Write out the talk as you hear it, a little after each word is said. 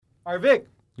All right, Vic.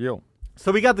 Yo.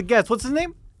 So we got the guest. What's his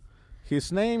name?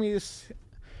 His name is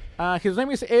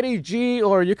Eddie G,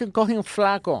 or you can call him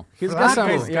Flaco. He's got You some.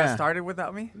 guys got started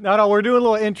without me? No, we're doing a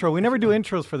little intro. We never do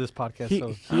intros for this podcast.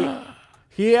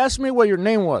 He asked me what your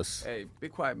name was. Hey, be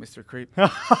quiet, Mr. Creep.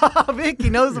 Vic, he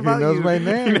knows about you. He knows my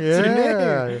name. He knows your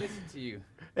Yeah. name. Listen to you.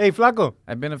 Hey, Flaco.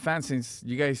 I've been a fan since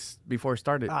you guys before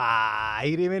started.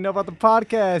 He didn't even know about the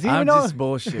podcast. He didn't I'm even know. just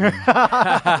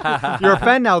bullshitting. You're a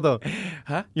fan now, though.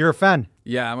 Huh? You're a fan.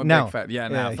 Yeah, I'm a Now. big fan. Yeah, Yeah,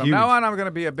 now. From huge. now on, I'm going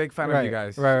to be a big fan of you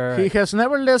guys. Right. He has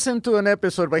never listened to an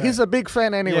episode, but he's a big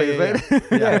fan anyway, right?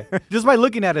 Yeah. Just by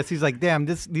looking at us, he's like, damn,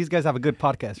 these guys have a good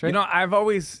podcast, right? You know, I've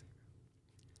always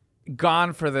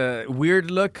gone for the weird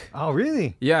look. Oh,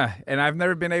 really? Yeah, and I've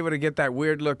never been able to get that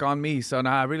weird look on me. So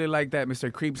now I really like that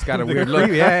Mr. Creep's got a weird look.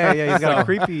 Yeah. He's got a So,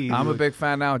 creepy. I'm a big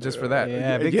fan now just for that.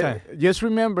 Yeah, big time. Just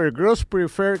remember, girls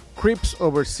prefer creeps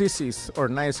over sissies or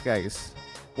nice guys.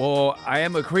 Well, I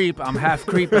am a creep. I'm half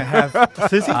creep and half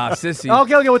sissy.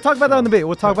 Okay. We'll talk about that in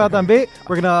a bit.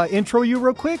 We're gonna intro you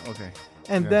real quick, Okay.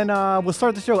 and then we'll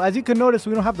start the show. As you can notice,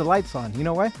 we don't have the lights on. You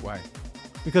know why? Why?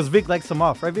 Because Vic likes them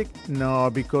off, right, Vic? No,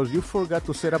 because you forgot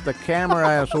to set up the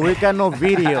camera, so we got no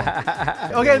video.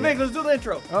 Okay, Vic, let's do the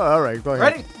intro. Oh, all right, go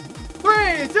ahead.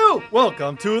 Ready? 3, 2.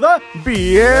 Welcome to the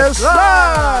BS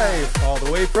Live! all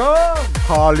the way from.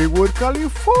 Hollywood,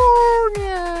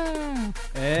 California!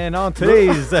 And on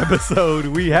today's episode,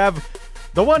 we have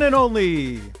the one and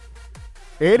only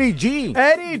Eddie G,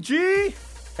 Eddie G,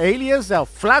 alias El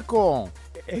Flaco.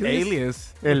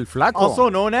 Alias. El Flaco. also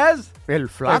known as El El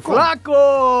Flaco.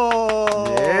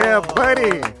 Flaco. Yeah,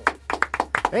 buddy.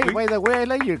 Hey, by the way, I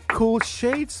like your cool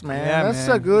shades, man. Yeah, That's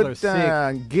man. a good Those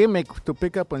are gimmick to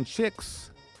pick up on chicks.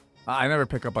 I never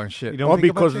pick up on shit. You don't Oh,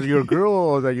 pick up on because chicks? your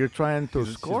girl that you're trying to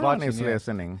She's score on watching, is yeah.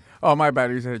 listening. Oh, my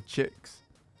bad. You said chicks.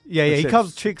 Yeah. He Chicks.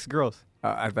 calls chicks girls.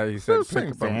 I thought you said Same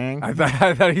pick up on. thing.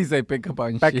 I thought he said pick up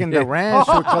on Back shit. in the ranch,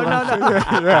 we call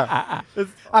them yeah.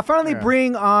 I finally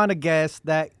bring on a guest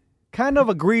that kind of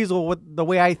agrees with the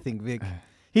way I think, Vic.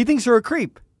 He thinks you're a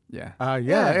creep. Yeah.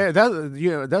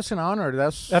 That's an honor.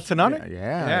 That's an honor?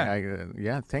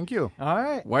 Yeah. Thank you. All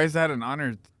right. Why is that an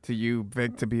honor to you,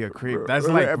 Vic, to be a creep? That's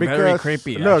Uh, like very because-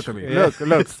 creepy, look, actually.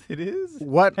 Look. It is.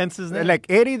 What? Hence his name. Like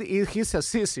Eddie, he's a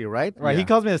sissy, right? Right. He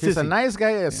calls me a He's a sissy. nice guy,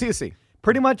 a sissy.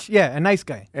 Pretty much, yeah, a nice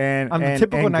guy. And I'm the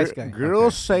typical nice guy.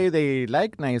 Girls say they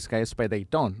like nice guys, but they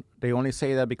don't. They only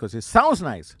say that because it sounds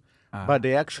nice, but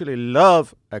they actually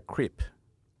love a creep.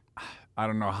 I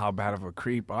don't know how bad of a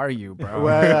creep are you, bro.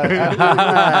 Well,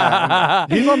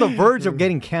 He's on the verge of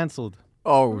getting canceled.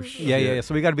 Oh, shit. Yeah.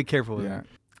 So we got to be careful with Yeah. that.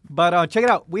 But check it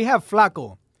out. We have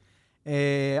Flaco,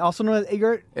 also known as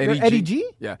you're Eddie G.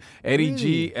 Yeah. Eddie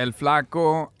G, El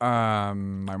Flaco.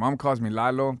 My mom calls me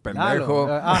Lalo, pendejo.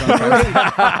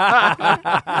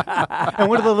 And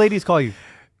what do the ladies call you?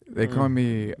 They call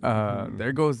me,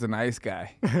 there goes the nice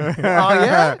guy. Oh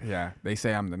yeah. Yeah. They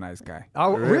say I'm the nice guy.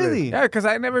 Oh really? Yeah, because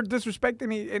I never disrespect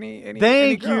any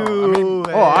Thank girl. you.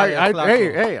 I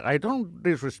mean, I don't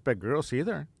disrespect girls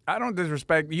either. I don't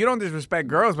disrespect, you don't disrespect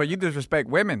girls, but you disrespect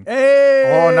women.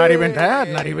 Hey. Oh, not even that.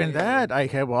 Not even that. I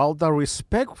have all the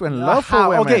respect and love for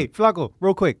women. Okay, Flaco,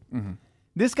 real quick. Mm-hmm.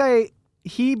 This guy,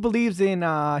 he believes in.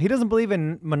 He doesn't believe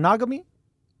in monogamy.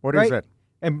 What right? is that?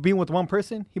 And being with one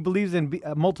person. He believes in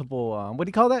multiple. What do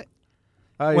you call that?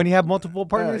 When you have multiple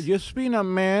partners. Just being a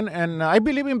man, and I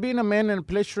believe in being a man and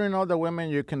pleasuring all the women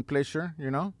you can pleasure,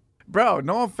 you know? Bro,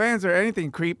 no offense or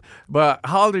anything, creep, but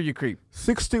how old are you, creep?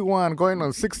 61, going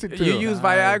on 62. You use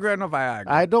Viagra or no Viagra?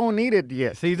 I don't need it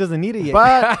yet. So he doesn't need it yet.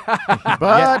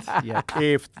 But Yet.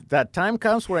 if that time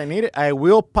comes where I need it, I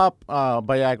will pop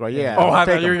Viagra. Yeah. Oh, I'll I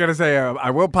take thought you were 'em. going to say, I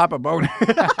will pop a boner.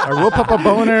 I will pop a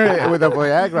boner with a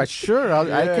Viagra. Sure,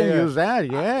 I can use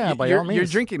that. Yeah, by all means. You're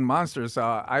drinking Monster, so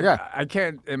I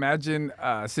can't imagine,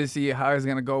 Sissy, how he's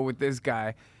going to go with this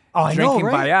guy. Oh, I know, drinking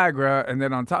right? Viagra, and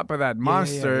then on top of that,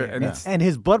 Monster. And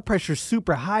his blood pressure's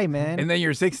super high, man. And then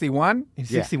you're 61? He's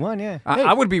 61, yeah.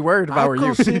 I would be worried if I were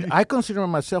you. I consider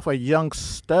myself a young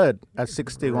stud at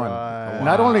 61.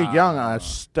 Not only young, a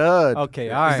stud. Okay,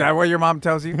 all right. Is that what your mom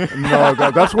tells you? No,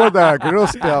 that's what the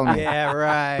girls tell me. Yeah,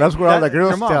 right. That's what all the girls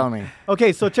your mom. tell me.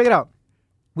 Okay, so check it out.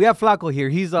 We have Flaco here.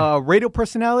 He's a radio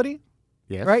personality,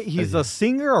 Yes. right? He's a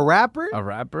singer, a rapper. A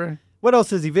rapper? What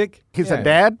else is he, Vic? He's a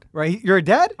dad. Right? You're a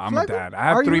dad? I'm Flaco? a dad. I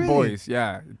have Are you 3 really? boys.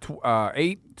 Yeah.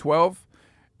 8, 12,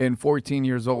 and 14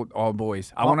 years old, all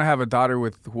boys. I want to have a daughter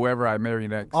with whoever I marry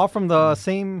next. All from the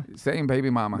same baby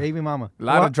mama. mama. A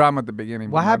lot of drama at the beginning.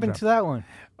 What happened to that one?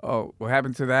 Oh, what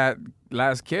happened to that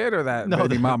last kid or that No,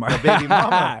 baby mama? the baby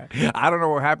mama. I don't know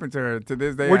what happened to her to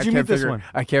this day. Where'd you meet this one?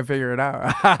 I can't figure it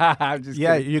out. I'm just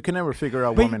Yeah, kidding. you can never figure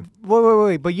out But, women.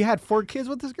 wait. But you had 4 kids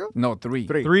with this girl? No, 3.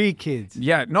 3 kids.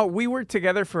 Yeah, no, we were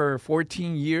together for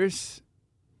 14 years,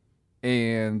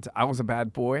 and I was a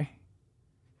bad boy.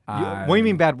 What do you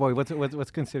mean bad boy?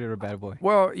 What's considered a bad boy?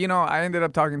 Well, I ended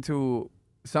up talking to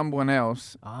someone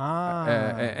else.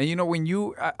 And when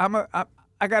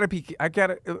I gotta be. I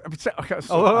gotta.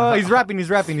 He's rapping. He's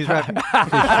rapping,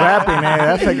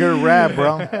 That's a good rap,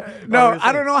 bro. No,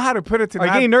 I don't know how to put it to. Are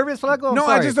you getting nervous, Flaco? No,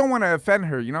 I just don't want to offend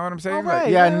her. You know what I'm saying? All right,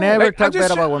 Yeah, never Like, talk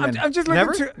bad about women. I'm just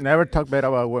Never? looking to. Never talk bad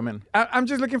about women. I'm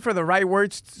just looking for the right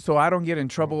words so I don't get in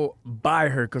trouble by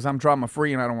her because I'm drama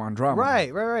free and I don't want drama.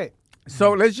 Right.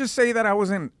 So let's just say that I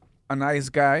wasn't a nice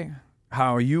guy,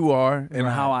 how you are and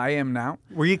how I am now.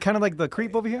 Were you kind of like the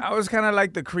creep over here? I was kind of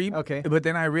like the creep. Okay. But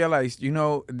then I realized,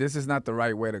 this is not the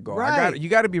right way to go. Right. You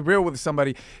got to be real with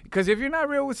somebody. Because if you're not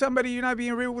real with somebody, you're not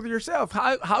being real with yourself.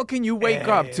 How can you wake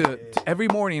up to every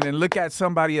morning and look at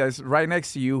somebody that's right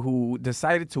next to you who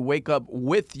decided to wake up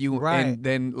with you and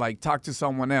then talk to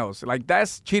someone else? Like,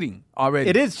 that's cheating already.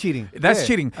 It is cheating. That's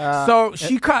cheating. So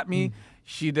she caught me.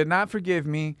 She did not forgive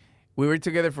me. We were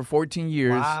together for 14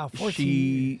 years. Wow, 14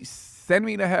 She sent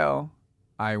me to hell.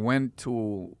 I went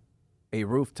to a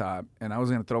rooftop, and I was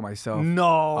going to throw myself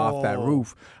off that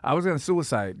roof. I was going to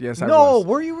suicide. Yes, I was. No,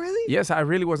 were you really? Yes, I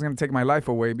really was going to take my life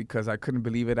away because I couldn't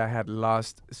believe it. I had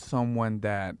lost someone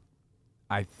that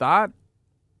I thought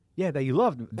Yeah, that you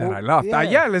loved. that I loved.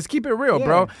 Yeah. Let's keep it real, Yeah.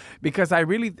 bro. Because I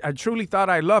truly thought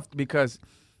I loved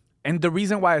and the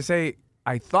reason why I say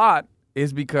I thought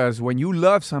is because when you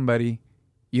love somebody,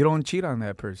 you don't cheat on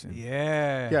that person.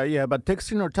 Yeah. But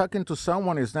texting or talking to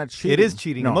someone is not cheating. It is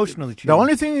cheating. No. Emotionally cheating. The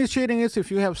only thing is cheating is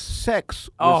if you have sex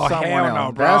with someone hell else.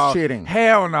 no, bro. That's cheating.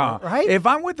 Hell no. Right? If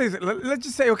I'm with this, let's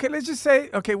just say,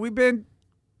 we've been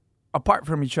apart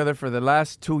from each other for the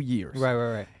last 2 years.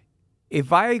 Right.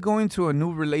 If I go into a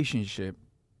new relationship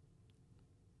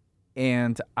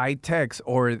and I text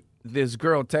or this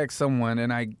girl texts someone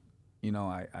and I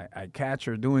catch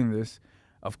her doing this,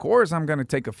 of course I'm gonna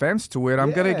take offense to it.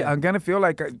 I'm gonna feel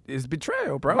like it's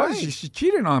betrayal, bro. Right. She's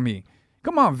cheating on me.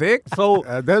 Come on, Vic. So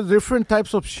there's different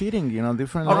types of cheating,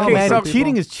 different. no, Okay, man, so-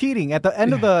 cheating is cheating. At the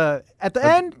end of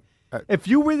if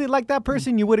you really like that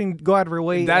person, you wouldn't go out of your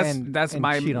way That's and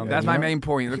my cheat on that's them, my main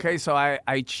point. Okay, so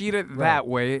I cheated that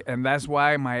way, and that's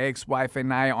why my ex-wife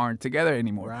and I aren't together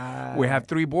anymore. Right. We have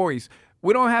 3 boys.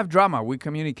 We don't have drama. We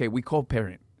communicate. We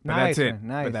co-parent. But Nice, that's it. man,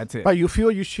 nice. But that's it. But you feel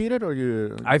you cheated, or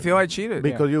you? I feel I cheated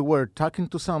because you were talking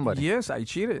to somebody. Yes, I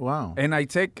cheated. Wow. And I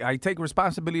take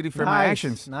responsibility for my Nice,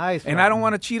 actions. nice, And man. I don't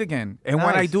want to cheat again. And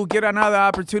when I Nice. do get another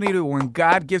opportunity, when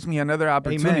God gives me another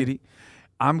opportunity,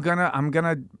 I'm gonna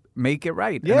make it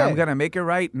right. Yeah. And I'm gonna make it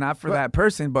right not for that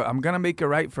person, but I'm gonna make it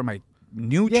right for my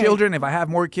new children if I have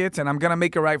more kids, and I'm gonna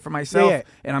make it right for myself,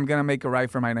 and I'm gonna make it right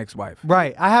for my next wife.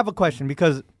 Right. I have a question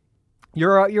because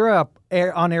you're a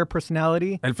on-air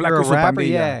personality. El You're Flaco a su rapper. pandilla.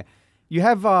 Yeah.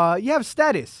 You have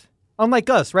status. Unlike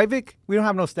us, right, Vic? We don't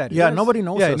have no status. Yeah, nobody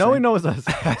knows us, nobody eh? knows us.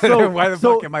 So Why the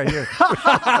fuck am I here?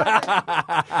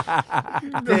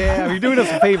 Damn, you're doing us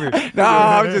a favor. No,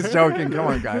 I'm just joking. Come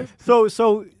on, guys. So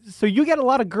you get a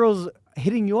lot of girls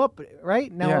hitting you up,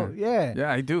 right? Now, yeah.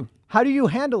 Yeah, I do. How do you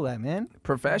handle that, man?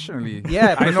 Professionally.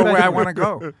 Yeah, I know where I professionally. want to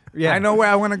go. Yeah. I know where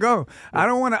I want to go. I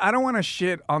don't want to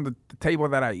shit on the table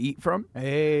that I eat from.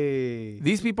 Hey.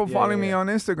 These people following me on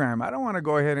Instagram. I don't want to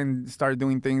go ahead and start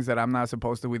doing things that I'm not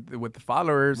supposed to with the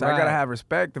followers. I got to Right. have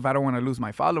respect if I don't want to lose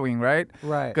my following, right?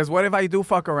 Right. Because what if I do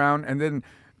fuck around and then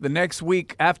the next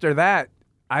week after that,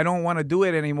 I don't want to do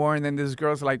it anymore. And then this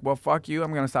girl's like, well, fuck you.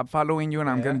 I'm going to stop following you and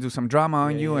I'm going to do some drama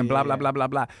on you and blah, blah, blah, blah,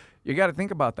 blah. You got to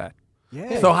think about that.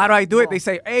 Yeah. So how do I do it? They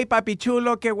say, hey, papi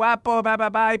chulo, que guapo, bye, bye,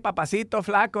 bye, papacito,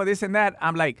 flaco, this and that.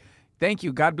 I'm like, thank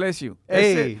you. God bless you. That's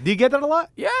Hey, it. do you get that a lot?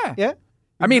 Yeah. Yeah.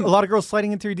 I mean, a lot of girls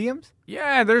sliding into your DMs.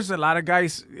 yeah, there's a lot of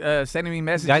guys sending me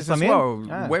messages Guys as come in? well,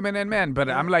 Ah. women and men.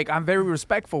 But I'm very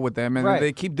respectful with them, and Right.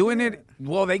 they keep doing it.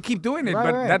 Well, they keep doing it, Right,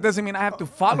 but right. that doesn't mean I have to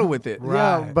follow with it.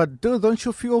 Yeah, but dude, don't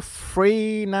you feel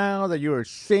free now that you're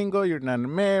single, you're not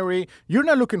married? You're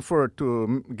not looking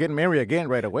to get married again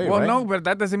right away, Well, right? no, but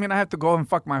that doesn't mean I have to go and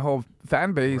fuck my whole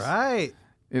fan base. Right.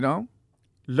 You know?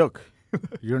 Look,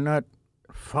 you're not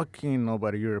fucking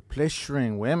nobody. You're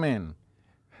pleasuring women.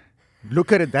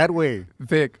 Look at it that way.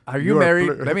 Vic, are you You are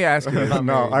married? Let me ask you this.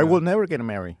 No, I will never get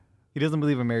married. He doesn't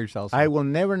believe in marriage also. I will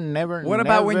never. What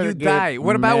about when you die?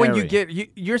 What about when you married.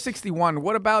 you're 61?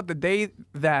 What about the day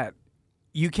that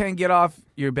you can't get off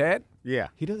your bed Yeah.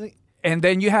 He doesn't. and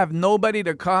then you have nobody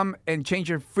to come and change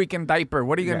your freaking diaper?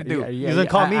 What are you gonna do? He's gonna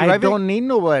call me, I right, Vic? don't need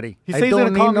nobody. He I says he's don't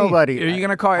gonna call need me. nobody. Are you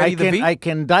gonna call Eddie the V? I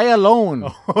can die alone.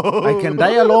 I can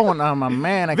die alone. I'm a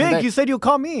man. I can Vic, die. you said you'll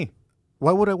call me.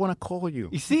 Why would I want to call you?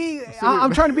 You see,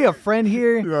 I'm trying to be a friend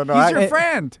here. No, He's your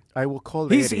friend. I will call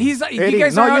He's Eddie. you Eddie.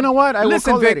 guys No, are. you know what? I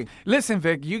listen, will call Vic. Eddie. Listen,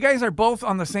 Vic. You guys are both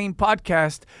on the same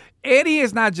podcast. Eddie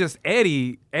is not just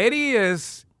Eddie. Eddie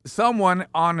is someone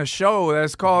on a show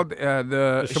that's called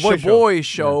the Shaboy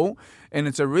Show, and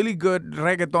it's a really good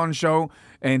reggaeton show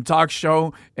and talk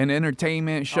show and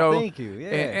entertainment show. thank you. Yeah.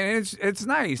 and it's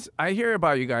nice. I hear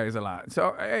about you guys a lot.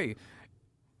 So hey.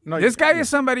 No, This guy is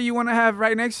somebody you want to have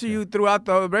right next to you throughout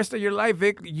the rest of your life,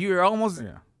 Vic. You're almost,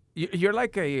 you're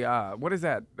like a, what is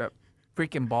that?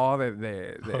 Freaking ball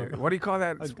what do you call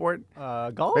that sport?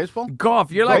 Golf? Baseball?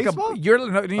 Golf. You're like Baseball? you're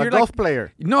A like golf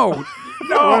player. no, am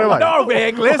I? no,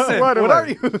 Vic. Listen, What am What I? are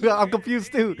you? I'm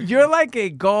confused too. you're like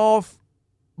a golf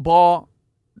ball.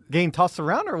 Getting tossed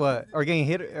around or what? Or getting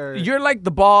hit? Or You're like the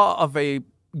ball of a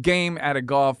game at a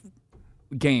golf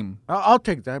game I'll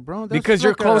take that, bro. That's because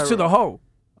you're like close a- to the hole.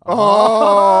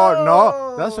 Oh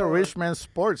no, that's a rich man's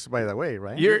sports, by the way,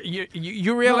 right?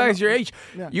 You realize your age.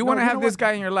 Yeah. You No, want to you have know this what?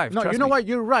 guy in your life. No, trust you know me. what?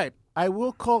 You're right. I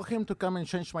will call him to come and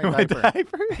change my diaper.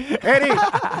 Eddie,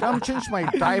 come change my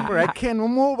diaper. I can't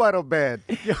move out of bed.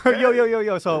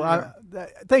 Yo. So,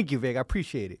 thank you, Vic. I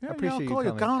appreciate it. I Yeah, appreciate I'll call you.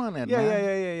 coming. Count on it, Yeah,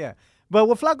 man. yeah. But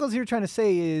what Flaco's here trying to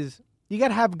say is you got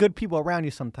to have good people around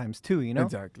you sometimes too, you know?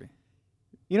 Exactly.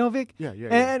 You know, Vic? Yeah.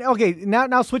 And okay,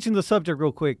 now switching the subject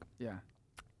real quick. Yeah.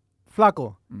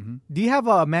 Flaco, Mm-hmm. do you have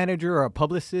a manager or a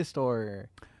publicist or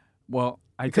Well,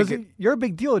 I because think you're a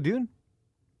big deal, dude.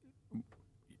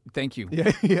 thank you.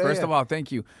 Yeah, First of all,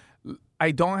 thank you.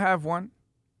 I don't have one.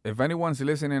 If anyone's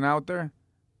listening out there,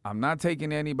 I'm not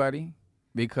taking anybody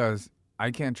because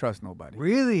I can't trust nobody.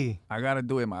 Really? I got to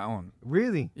do it my own.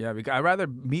 Really? Yeah, because I'd rather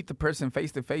meet the person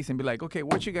face to face and be like, okay,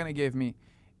 what you going to give me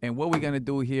and what we going to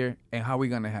do here and how we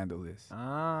going to handle this.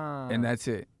 Ah. And that's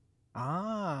it.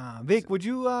 Vic, would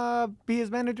you be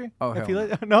his manager? Oh, If hell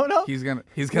he no. He's gonna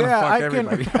Yeah, fuck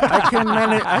everybody.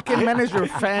 I can manage your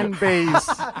fan base.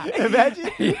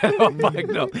 Imagine. Yeah, oh, fuck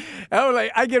no. I was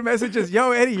like, I get messages,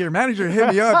 yo, Eddie, your manager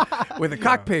hit me up with a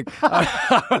cockpit.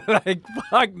 I'm like,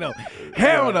 fuck no.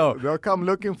 Hell no. They'll come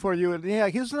looking for you. Yeah,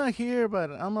 he's not here,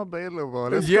 but I'm available.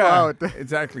 Let's go Yeah, out.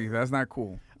 exactly. That's not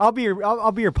cool. I'll be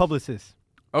your publicist.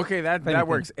 Okay, that anything.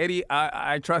 works. Eddie,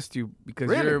 I trust you because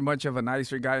Really? you're much of a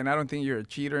nicer guy, and I don't think you're a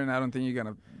cheater, and I don't think you're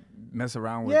going to mess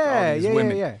around with Yeah, all these yeah,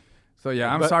 women. yeah. So,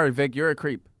 yeah, I'm But- sorry, Vic. You're a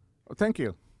creep. Thank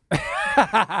you.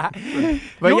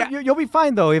 But You'll be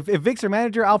fine though. If Vic's your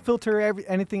manager, I'll filter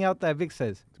anything out that Vic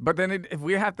says But then if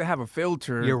we have to have a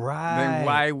filter, You're right. then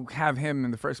why have him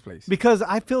in the first place? because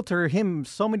I filter him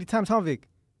so many times, huh, Vic?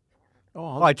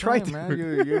 Oh, I tried to. man.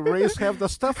 You raise half the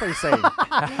stuff I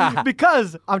say.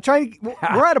 Because I'm trying.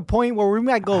 We're at a point where we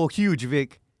might go huge,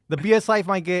 Vic. The BS life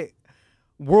might get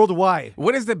worldwide.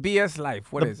 What is the BS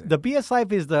life? What is it? The BS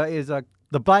life is the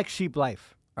black sheep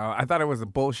life. I thought it was the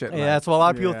bullshit Yeah, life. that's what a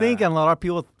lot of people Yeah. think, and a lot of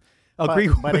people agree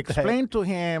with But that. explain to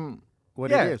him what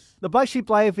Yeah, it is. the black sheep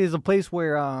life is a place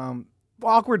where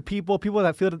awkward people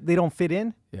that feel that they don't fit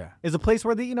in, Yeah. is a place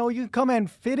where you can come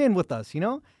and fit in with us,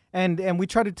 and we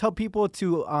try to tell people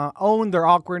to own their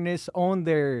awkwardness, own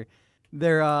their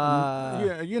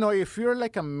Yeah, if you're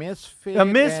like a misfit, A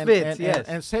misfit, and, yes.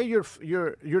 and say you're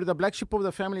the black sheep of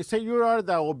the family. Say you are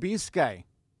the obese guy,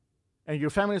 and your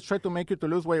family is trying to make you to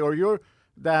lose weight, or you're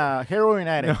the heroin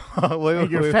addict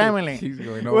in your family. He's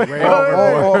going Wait, way wait,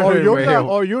 overboard.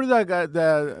 Or you're the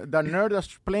nerd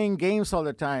that's playing games all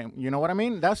the time. You know what I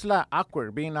mean? That's like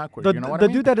awkward, being awkward. the, you know what the I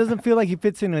mean? dude that doesn't feel like he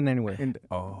fits in anywhere.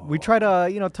 Oh. We try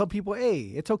to tell people, hey,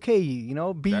 it's okay, be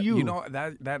That- you.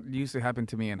 That used to happen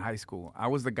to me in high school. I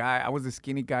was the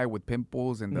skinny guy with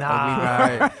pimples and the Nah.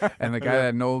 ugly guy and the guy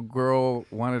that no girl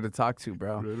wanted to talk to,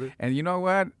 bro. Really? And you know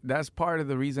what? That's part of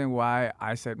the reason why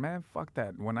I said, man, fuck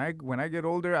that. When I get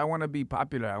older, I want to be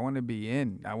popular. I want to be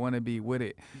in. I want to be with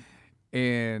it.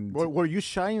 And Were you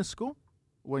shy in school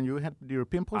when you had your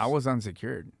pimples? I was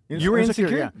unsecured. You were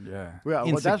insecure? Yeah. Yeah. Well,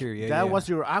 Insecure, yeah, that yeah. was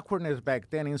your awkwardness back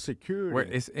then, insecurity. Where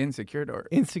it's insecure or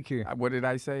Insecure. what did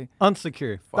I say?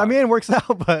 Unsecure. I Fuck. mean, it works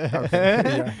out, but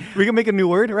we can make a new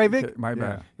word, right, Vic? My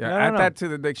bad. Yeah, No, add no. that to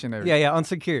the dictionary. Yeah,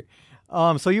 unsecure.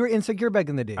 So you were insecure back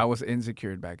in the day. I was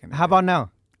insecure back in the How day. about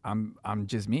now? I'm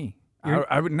just me.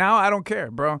 Now I don't care,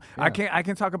 bro. Yeah. I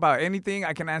can talk about anything.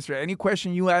 I can answer any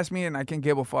question you ask me, and I can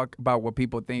give a fuck about what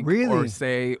people think or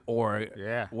say or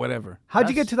whatever. How'd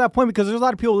you get to that point? Because there's a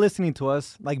lot of people listening to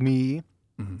us, like me,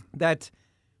 that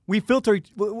we filter.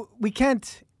 We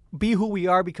can't be who we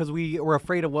are because we're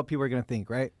afraid of what people are going to think,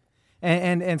 right?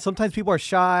 And sometimes people are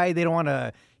shy. They don't want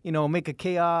to, make a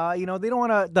chaos. They don't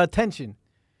want the attention.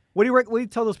 What do you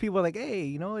tell those people? Like,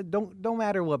 hey, it don't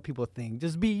matter what people think.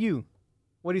 Just be you.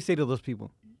 What do you say to those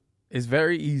people? It's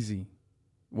very easy.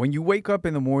 When you wake up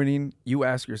in the morning, you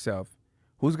ask yourself,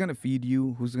 who's going to feed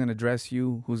you, who's going to dress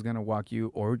you, who's going to walk you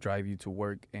or drive you to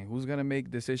work, and who's going to make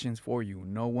decisions for you?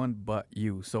 No one but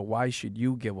you. So why should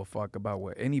you give a fuck about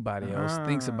what anybody else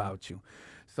thinks about you?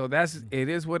 So it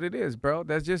is what it is, bro.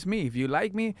 That's just me. If you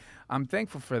like me, I'm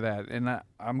thankful for that. And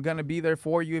I'm going to be there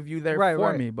for you if you're there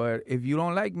for me. But if you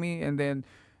don't like me and then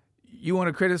you want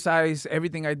to criticize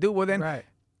everything I do, well, then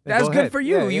that's good for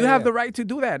you. You have the right to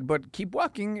do that. But keep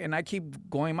walking, and I keep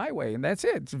going my way. And that's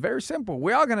it. It's very simple.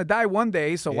 We're all going to die one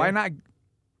day, so why not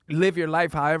live your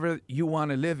life however you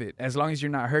want to live it, as long as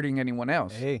you're not hurting anyone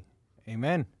else? Hey,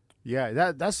 amen.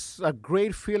 Yeah, that's a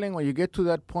great feeling when you get to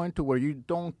that point to where you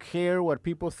don't care what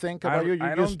people think about you.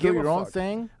 You just do your own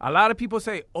thing. A lot of people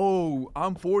say, oh,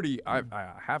 I'm 40. I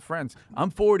have friends. I'm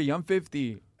 40. I'm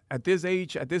 50. At this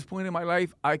age, at this point in my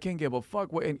life, I can't give a fuck.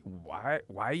 Why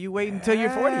are you waiting until you're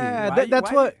 40?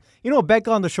 That's what Becca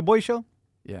on the Shaboy show?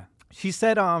 Yeah. She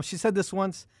said this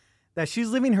once, that she's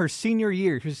living her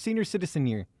senior citizen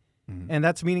year. Mm-hmm. And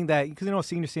that's meaning that, because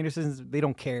senior citizens, they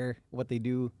don't care what they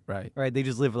do. Right. They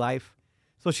just live life.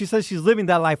 So she says she's living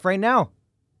that life right now.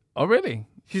 Oh, really?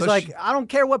 She's I don't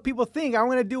care what people think. I'm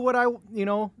going to do what I'm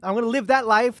going to live that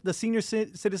life, the senior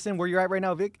citizen where you're at right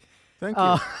now, Vic. Thank you.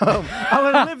 I'm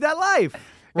going to live that life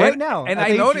right now. And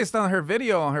I noticed on her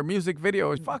video, on her music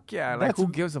video, fuck yeah. Like, who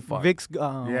gives a fuck? Vic's,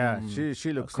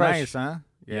 she looks nice, huh?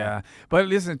 Yeah. But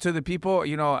listen, to the people,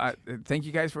 thank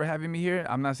you guys for having me here.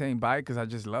 I'm not saying bye because I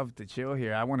just love to chill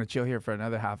here. I want to chill here for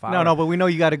another half hour. No, but we know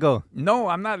you got to go. No,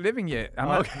 I'm not living yet.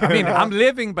 I'm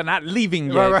living, but not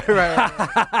leaving yet.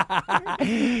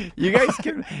 Right.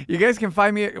 You guys can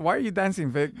find me. Why are you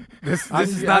dancing, Vic? This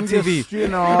is not TV.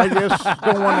 Just, I just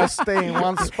don't want to stay in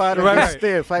one spot and get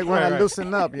stiff. I want to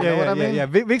loosen up. You know what I mean? Yeah.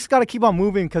 Vic's got to keep on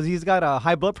moving because he's got a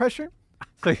high blood pressure.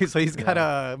 So he's got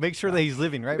to make sure that he's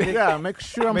living, right? Yeah, make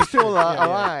sure I'm still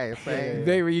alive.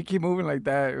 Dave, you keep moving like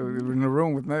that in the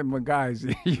room with nothing but guys,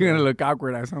 you're going to look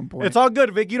awkward at some point. It's all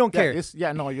good, Vic. You don't care.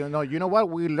 You know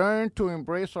what? We learn to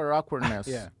embrace our awkwardness.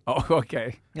 Yeah. Oh,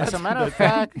 okay. As a matter of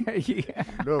fact,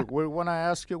 look, we want to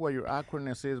ask you what your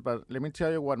awkwardness is, but let me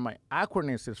tell you what my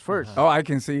awkwardness is first. Oh, I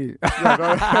can see.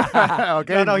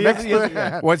 Okay. No,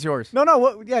 what's yours? No.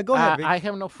 Go ahead, Vic. I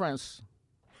have no friends.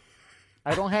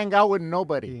 I don't hang out with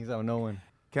nobody. He's out no one.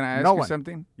 Can I ask you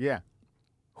something? Yeah.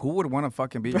 Who would want to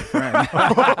fucking be your friend?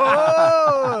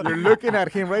 You're looking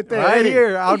at him right there. Right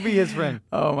here. I would be his friend.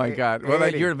 Oh, my God. Well,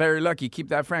 you're very lucky. Keep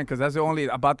that friend because that's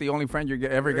about the only friend you're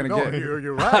ever going to get.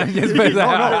 You're right.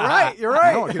 You're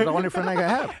right. No, he's the only friend I can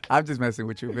have. I'm just messing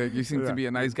with you, Vic. You seem to be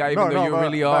a nice guy, even though you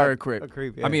really are a creep. A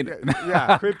creep, I mean,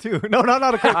 a creep too. No,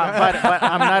 not a creep. But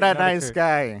I'm not a nice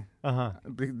guy.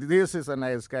 This is a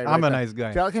nice guy. I'm a nice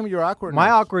guy. Tell him your awkwardness.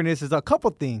 My awkwardness is a couple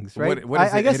things, right? What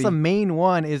is I guess Eddie? the main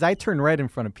one is I turn red in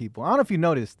front of people. I don't know if you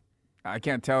noticed. I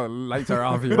can't tell. Lights are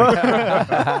off here.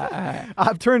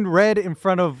 I've turned red in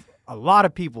front of a lot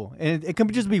of people. And it can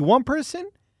just be one person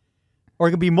or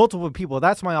it can be multiple people.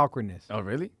 That's my awkwardness. Oh,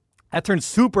 really? I turn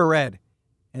super red.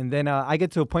 And then I get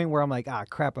to a point where I'm like,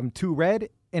 crap, I'm too red.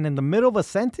 And in the middle of a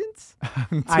sentence,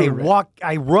 I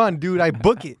run, dude. I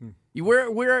book it.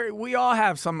 We all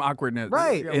have some awkwardness,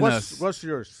 right? In us. What's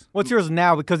yours? What's yours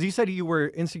now? Because you said you were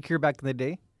insecure back in the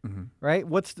day, right?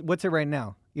 What's it right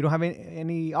now? You don't have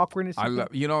any awkwardness? I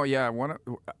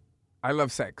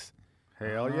love sex.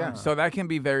 Hell yeah! So that can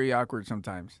be very awkward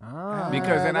sometimes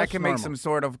because then I can make some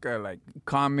sort of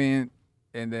comment,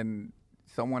 and then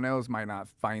someone else might not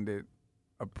find it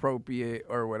appropriate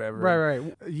or whatever. Right.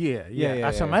 Yeah.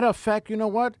 As a matter of fact, you know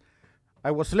what?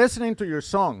 I was listening to your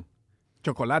song.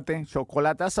 Chocolate.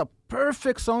 That's a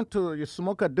perfect song to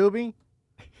smoke a doobie.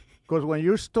 Because when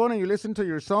you're stoned and you listen to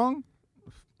your song,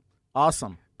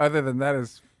 awesome. Other than that,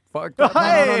 it's fucked up.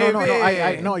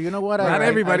 No, you know what? Not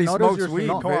everybody smokes weed.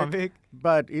 Come on, Vic.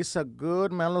 But it's a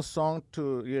good mellow song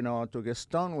to get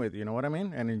stoned with. You know what I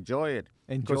mean? And enjoy it.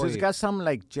 Because it's got some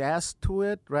like jazz to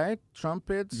it, right?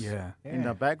 Trumpets. Yeah. In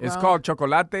the background. It's called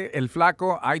Chocolate, El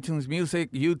Flaco, iTunes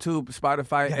Music, YouTube,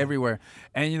 Spotify, everywhere.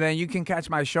 And then you can catch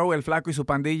my show, El Flaco y su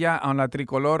Pandilla, on La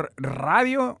Tricolor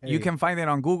Radio. Hey. You can find it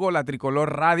on Google, La Tricolor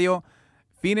Radio.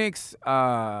 Phoenix,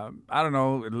 I don't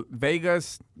know,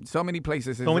 Vegas, so many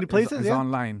places. It's yeah.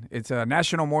 online. It's a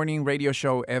national morning radio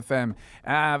show, FM.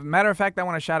 Matter of fact, I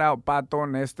want to shout out Pato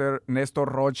Nestor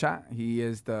Rocha. He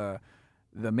is the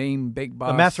main big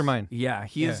boss. The mastermind. Yeah,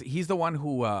 he's the one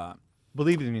who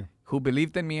believed in you. Who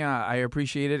believed in me. I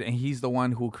appreciate it. And he's the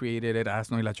one who created it,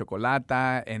 Asno y la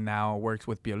Chocolata, and now works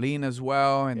with Piolín as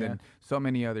well, and then so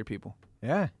many other people.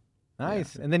 Yeah.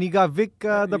 Nice. Yeah. And then you got Vic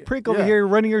the Prick over here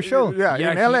running your show. Yeah,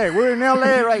 in L.A. We're in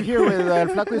L.A. right here with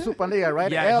Flaco y su pandilla,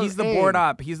 right? Yeah, he's the board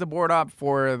op. He's the board op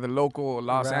for the local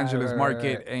Los Angeles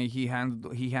market, and he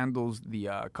handles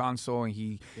the console, and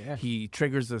he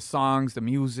triggers the songs, the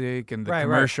music, and the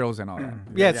commercials and all that.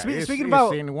 Yeah, speaking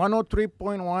about... It's in 103.1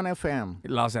 FM.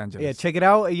 Los Angeles. Yeah, check it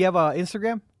out. You have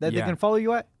Instagram that they can follow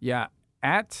you at? Yeah,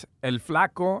 at El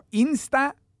Flaco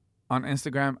Insta. On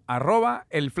Instagram, @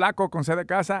 El Flaco con C de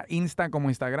casa, Insta como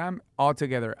Instagram, all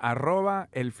together. @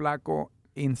 El Flaco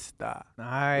Insta.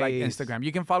 Nice. Like Instagram.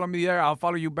 You can follow me there. I'll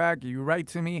follow you back. You write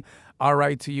to me. I'll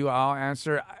write to you. I'll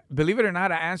answer. Believe it or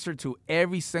not, I answer to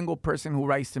every single person who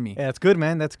writes to me. Yeah, that's good,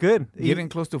 man. That's good. Getting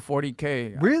close to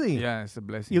 40K. Really? Yeah, it's a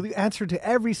blessing. You answer to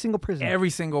every single person. Every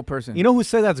single person. You know who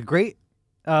said that's great?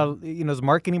 His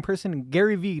marketing person,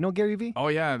 Gary V. You know Gary V? Oh,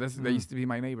 yeah. That used to be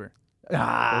my neighbor.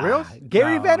 For real?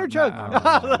 Gary Vaynerchuk.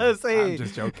 I'm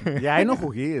just joking. Yeah, I know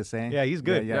who he is. Yeah, he's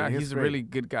good. Yeah, he's a really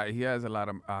good guy. He has a lot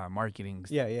of marketing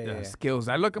skills.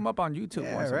 I look him up on YouTube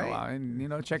once in a while,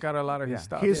 and check out a lot of his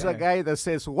stuff. He's a guy that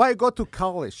says, "Why go to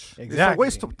college? Exactly. It's a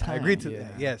waste of time." I agree to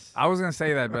that. Yes. I was gonna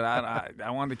say that, but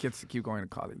I want the kids to keep going to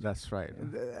college. That's right.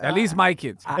 At least my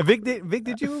kids. Vic,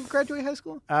 did you graduate high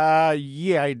school?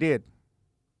 Yeah, I did.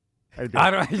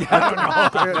 I don't know.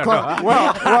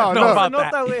 Well, no, no. about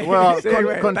that. Well,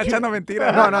 Está echando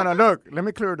mentira. No. Look, let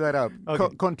me clear that up.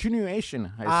 Okay. Continuation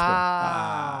high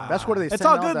school. That's where they. It's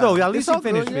all good though. At least you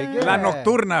finished, Vic. La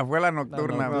nocturna, fue la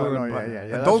nocturna.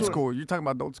 No, Adult school. You're talking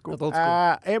about adult school. Adult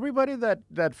school. Everybody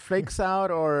that flakes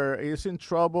out or is in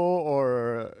trouble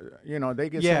or they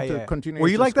get sent to continuation. Were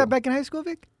you like school. that back in high school,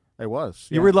 Vic? I was.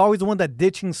 You were always the one that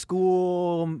ditching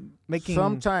school, making...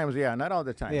 Sometimes, yeah. Not all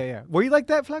the time. Yeah. Were you like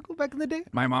that, Flaco, back in the day?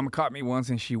 My mom caught me once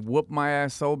and she whooped my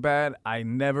ass so bad, I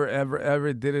never, ever,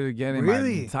 ever did it again in my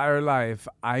entire life.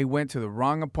 I went to the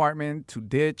wrong apartment to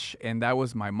ditch, and that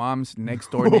was my mom's next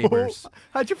door neighbors.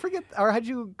 How'd you forget, or how'd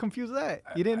you confuse that?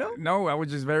 You didn't know? No, I was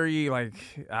just very, I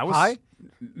was... High?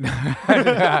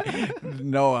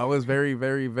 No, I was very,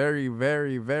 very, very,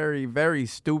 very, very, very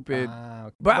stupid.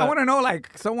 But I want to know,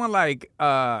 someone like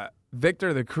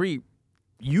Victor the Creep,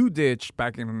 you ditched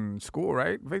back in school,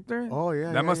 right, Victor? Oh,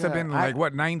 yeah. That must have been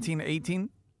 1918?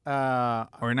 Or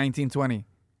 1920?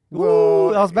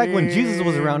 Ooh, that was back when Jesus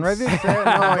was around, right, Vic?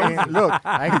 Look,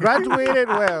 I graduated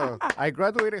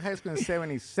high school in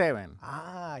 1977.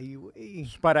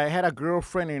 But I had a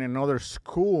girlfriend in another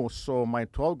school, so my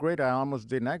 12th grade, I almost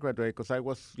did not graduate because I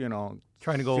was,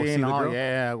 trying to go see the girl?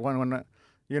 Yeah, when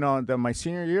my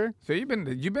senior year. So you've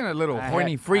been a little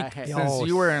horny freak since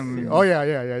you were in... Oh, yeah.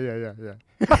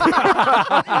 This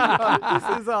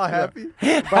is all happy.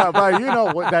 But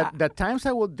the times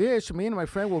I will ditch, me and my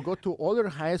friend will go to other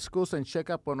high schools and check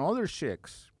up on other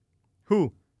chicks.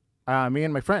 Who? Me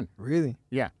and my friend. Really?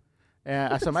 Yeah.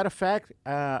 As a matter of fact,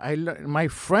 my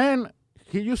friend,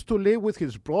 he used to live with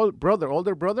his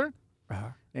older brother.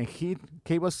 And he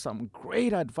gave us some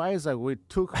great advice that we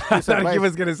took. I thought he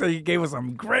was going to say he gave us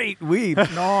some great weed. No,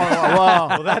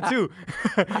 well, that too.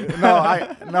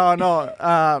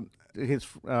 No. His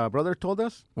brother told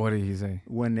us. What did he say?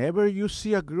 Whenever you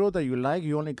see a girl that you like,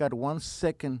 you only got 1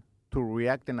 second to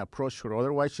react and approach her.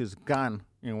 Otherwise, she's gone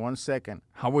in 1 second.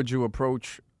 How would you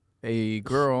approach a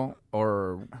girl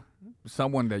or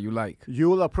someone that you like?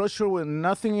 You'll approach her with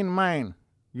nothing in mind.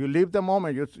 You leave the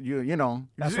moment. You know.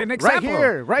 That's an Right example.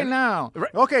 here, right now.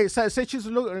 Right. Okay, so say she's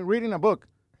reading a book,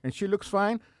 and she looks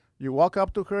fine. You walk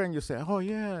up to her and you say, "Oh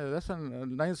yeah, that's a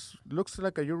nice. Looks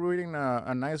like you're reading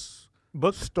a nice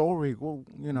book story. Well,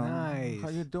 nice. How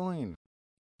you doing?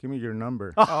 Give me your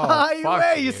number."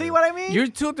 You see what I mean? You're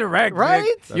too direct, right?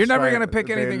 You're never gonna pick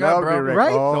anything up, bro. Direct.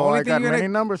 Right? Oh, the only I got many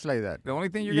numbers like that. The only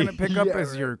thing you're gonna pick up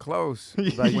is your clothes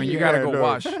Like, when you gotta go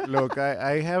wash. Look,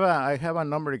 I have a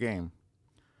number game.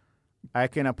 I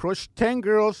can approach 10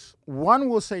 girls. 1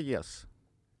 will say yes.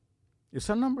 It's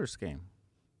a numbers game.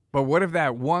 But what if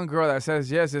that one girl that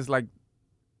says yes is like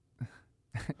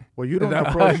Well, you don't The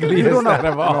approach. You ugliest don't, out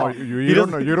of all.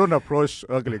 no, you don't approach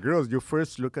ugly girls. You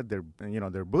first look at their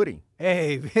their booty.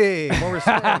 Hey, more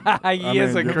respect. He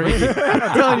is a creep. I'm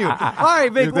telling you. All right,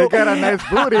 Vic. If they got a nice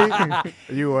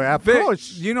booty, you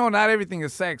approach. You know, not everything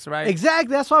is sex, right?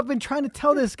 Exactly. That's what I've been trying to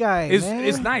tell this guy.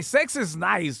 It's nice. Sex is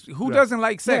nice. Who doesn't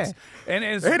like sex? Yeah. And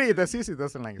it's Eddie, the sissy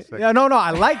doesn't like sex. Yeah, no,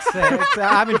 I like sex. I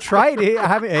haven't tried it. I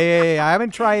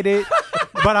haven't tried it,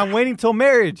 but I'm waiting till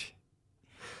marriage.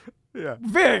 Yeah.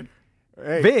 Vic.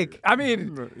 Hey, Vic, I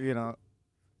mean,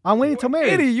 I'm waiting till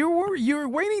marriage. Eddie, you're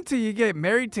waiting till you get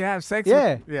married to have sex.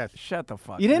 Yeah. Yes. Shut the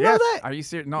fuck. You didn't Yes. know that? Are you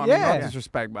serious? No, I Yeah. mean, no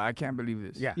disrespect, but I can't believe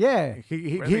this. Yeah. Yeah.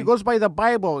 He Really? goes by the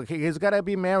Bible. He's got to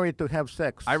be married to have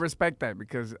sex. I respect that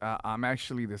because I'm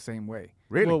actually the same way.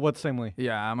 Really? Well, what same way?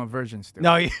 Yeah, I'm a virgin still.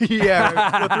 No, yeah.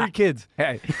 Well, 3 kids.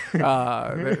 Hey, they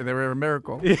were a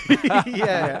miracle.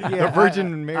 yeah. The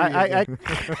Virgin Mary.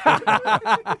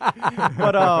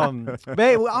 But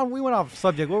hey, we went off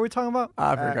subject. What were we talking about?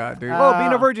 I forgot, dude. Oh,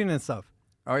 being a virgin and stuff.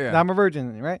 Oh yeah. I'm a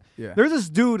virgin, right? Yeah. There's this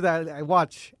dude that I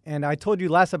watch, and I told you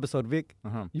last episode, Vic.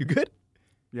 You good?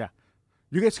 Yeah.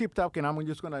 You guys keep talking. I'm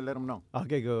just going to let him know.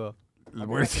 Okay, go.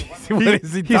 What is he talking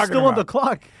He's still on the about?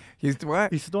 clock. He's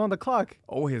what? He's still on the clock.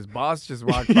 Oh, his boss just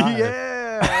walked by.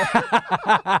 Yeah.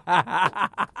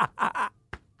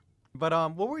 But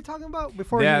what were we talking about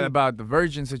before? Yeah, about the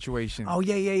virgin situation. Oh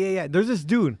yeah. There's this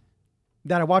dude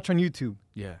that I watch on YouTube.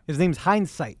 Yeah. His name's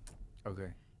Hindsight,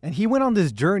 Okay. and he went on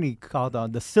this journey called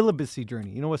the celibacy journey.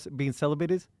 You know what being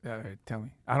celibate is? All right, tell me.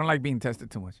 I don't like being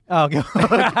tested too much. Oh, okay.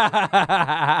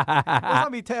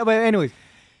 But anyways,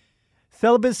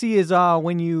 celibacy is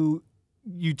when you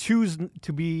choose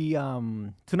to be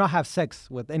to not have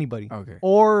sex with anybody, Okay.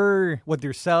 or with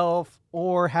yourself,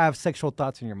 or have sexual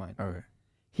thoughts in your mind. Okay.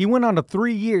 He went on a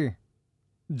 3-year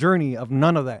journey of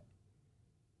none of that,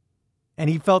 and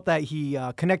he felt that he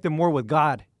connected more with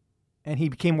God, and he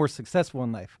became more successful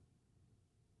in life.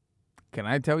 Can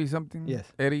I tell you something? Yes.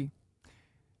 Eddie,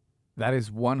 that is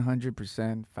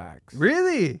 100% facts.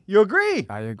 Really? You agree?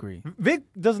 I agree. Vic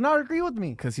does not agree with me.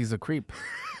 Because he's a creep.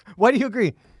 Why do you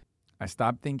agree? I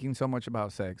stopped thinking so much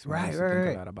about sex. When I used to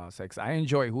think a lot about sex. I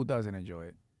enjoy it. Who doesn't enjoy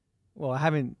it? Well, I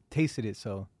haven't tasted it,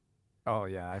 so Oh,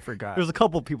 yeah. I forgot. there's a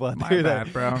couple people out My there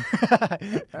bad, bro.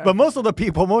 but most of the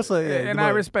people, And I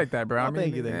respect that, bro. Oh, I mean,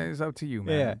 thank you, thank you. it's up to you,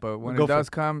 man. Yeah. But when Go it for does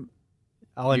it. come,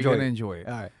 I'll you're enjoy going to it. enjoy it.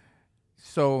 All right.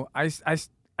 So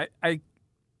I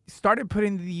started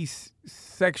putting these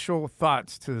sexual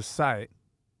thoughts to the side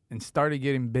and started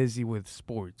getting busy with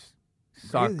sports,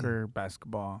 soccer,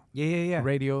 basketball, Yeah.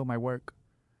 radio, my work.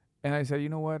 And I said, you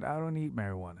know what? I don't need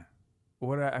marijuana.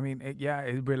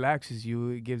 It relaxes you.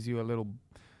 It gives you a little,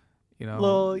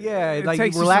 Well, yeah, it like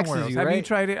takes it you somewhere relaxes else. you, Have right? you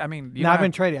tried it? I mean, No, I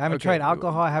haven't tried it. I haven't Okay. tried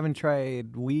alcohol. I haven't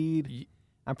tried weed.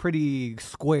 I'm pretty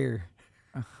square.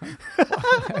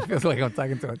 It feels like I'm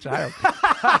talking to a child.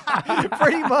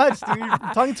 Pretty much, dude.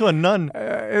 You're talking to a nun.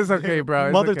 It's okay, bro.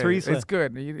 It's Mother okay. Teresa. It's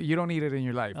good. You don't need it in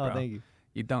your life, Oh, bro. thank you.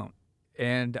 You don't.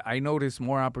 And I noticed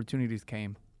more opportunities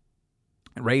came.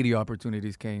 Radio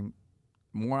opportunities came.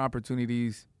 More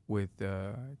opportunities with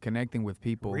connecting with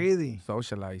people. Really?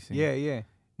 Socializing. Yeah.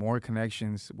 More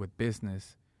connections with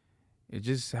business. It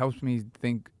just helps me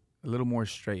think a little more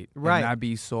straight. Right. And not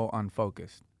be so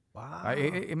unfocused. Wow.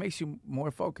 It makes you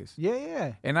more focused.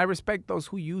 Yeah. And I respect those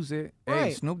who use it. Hey,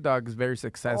 Right. Snoop Dogg is very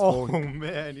successful. Oh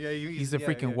man, yeah. He's a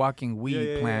freaking walking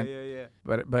weed plant. Yeah.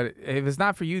 But if it's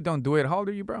not for you, don't do it. How old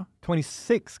are you, bro?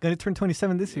 26, gonna turn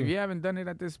 27 this If year. you haven't done it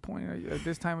at this point, at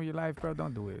this time of your life, bro,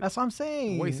 don't do it. That's what I'm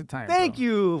saying. Waste of time, Thank bro.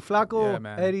 you, Flaco, Yeah,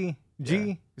 man. Eddie, G.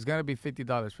 Yeah. It's gonna be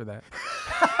 $50 for that.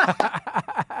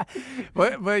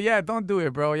 but yeah, don't do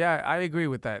it, bro. Yeah, I agree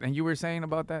with that. And you were saying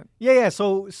about that? Yeah.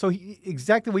 So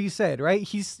exactly what you said, right?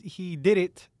 He did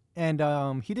it,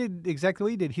 and he did exactly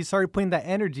what he did. He started putting that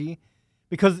energy,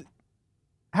 because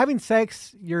having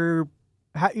sex, you're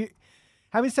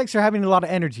having a lot of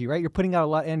energy, right? You're putting out a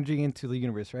lot of energy into the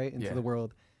universe, right? Into the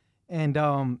world,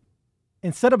 and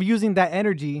instead of using that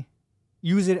energy,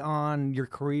 use it on your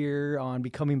career, on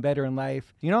becoming better in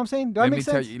life. You know what I'm saying? Do I make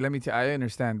sense? Let me tell you, I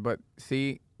understand, but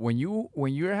see, when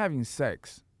you're having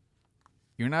sex,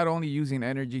 you're not only using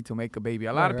energy to make a baby.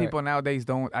 A lot of people nowadays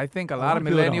don't. I think a lot of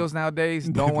millennials nowadays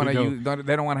don't want to use.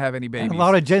 They don't want to have any babies. And a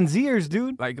lot of Gen Zers,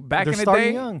 dude. Like back They're in the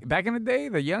starting day,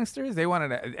 young. the youngsters,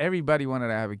 everybody wanted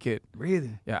to have a kid.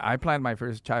 Really? Yeah, I planned my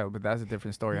first child, but that's a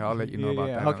different story. I'll let you know about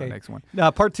that on the next one.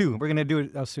 Part 2. We're gonna do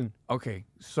it soon. Okay,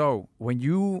 so when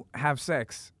you have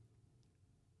sex,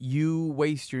 you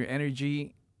waste your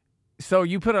energy. So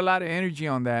you put a lot of energy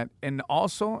on that, and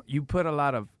also you put a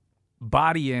lot of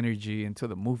body energy into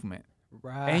the movement.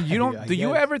 Right. And you don't. Do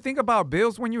you ever think about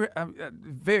bills when you're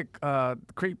Vic,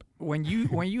 creep? When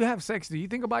you have sex, do you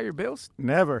think about your bills?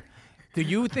 Never. Do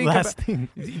you think? Last thing.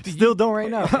 Still don't right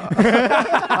now.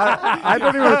 I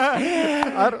don't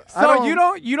even. So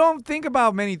you don't think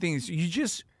about many things. You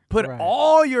just put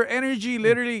all your energy,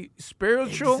 literally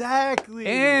spiritual, exactly,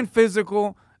 and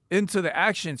physical, into the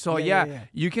action. So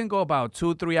you can go about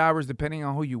 2-3 hours, depending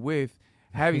on who you with,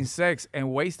 having sex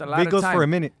and waste a lot Vic of goes time. for a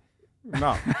minute.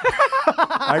 No.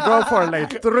 I go for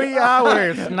like 3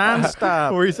 hours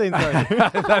nonstop. What were you saying? Sorry. I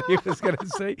thought he was going to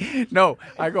say, no,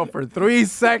 I go for 3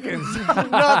 seconds.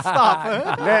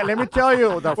 Non-stop. Let me tell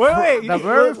you. The Wait. the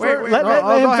very first.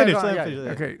 Let him finish. Go Let ahead. him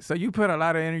finish. Okay, so you put a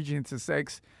lot of energy into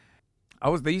sex.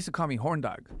 They used to call me horn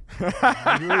dog.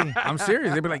 Really? I'm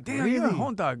serious. They'd be like, damn, you're a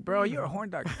horn dog, bro. You're a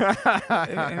horn dog.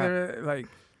 and they're like,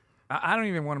 I don't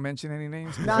even want to mention any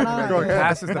names. No. The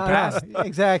past is the past.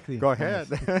 Exactly. Go ahead.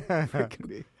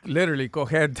 Literally, go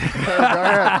ahead. Go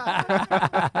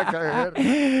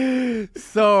ahead.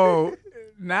 So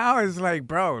now it's like,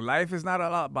 bro, life is not a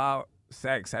lot about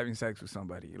sex, having sex with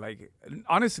somebody. Like,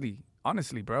 honestly,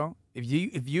 bro,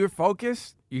 if you're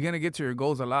focused, you're gonna get to your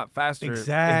goals a lot faster.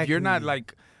 Exactly. If you're not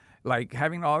like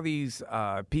having all these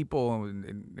people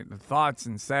and thoughts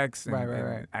and sex and,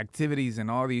 and activities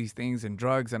and all these things and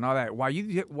drugs and all that, while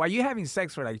you having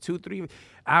sex for like 2-3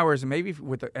 hours, and maybe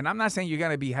and I'm not saying you're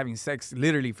gonna be having sex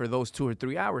literally for those 2 or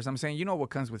 3 hours. I'm saying, you know what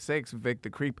comes with sex, Vic the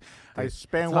creep. I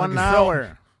spend 1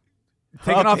 hour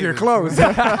taking off your clothes.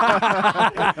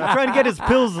 Trying to get his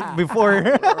pills before.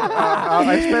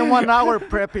 I spend 1 hour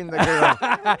prepping the girl.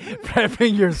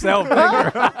 Prepping yourself.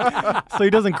 So he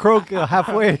doesn't croak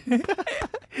halfway.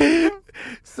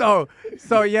 So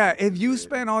yeah, if you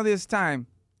spend all this time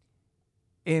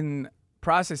in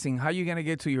processing how you're going to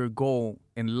get to your goal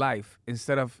in life,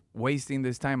 instead of wasting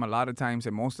this time a lot of times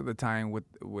and most of the time with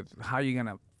how you're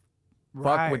going to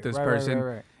fuck with this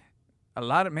person. A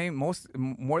lot of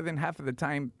more than half of the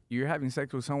time you're having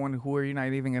sex with someone who you're not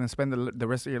even going to spend the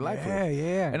rest of your life with.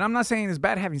 Yeah. And I'm not saying it's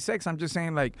bad having sex. I'm just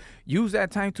saying, like, use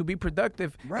that time to be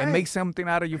productive and make something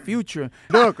out of your future.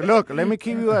 Look, let me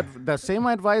give you the same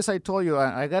advice I told you.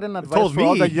 I got an advice for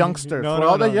all the youngsters.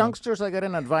 The youngsters, I got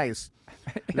an advice.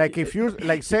 Like, if you're,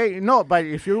 like, but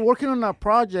if you're working on a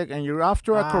project and you're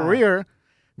after a career,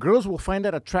 girls will find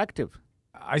that attractive.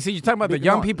 I see you're talking about the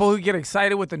young people who get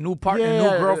excited with a new partner, new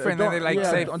girlfriend, and they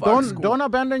say, "Fuck school." Don't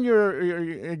abandon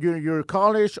your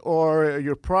college or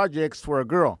your projects for a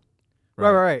girl.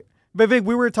 Right. But Vic,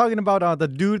 we were talking about the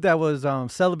dude that was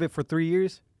celibate for 3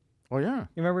 years. Oh yeah,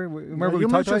 you remember we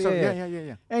talked about it?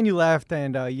 Yeah. And you left,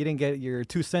 and you didn't get your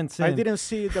 2 cents in. I didn't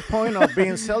see the point of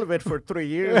being celibate for 3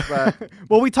 years, but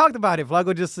well, we talked about it.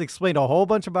 Flaco just explained a whole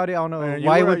bunch about it. I don't know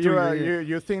why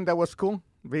you think that was cool,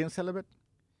 being celibate?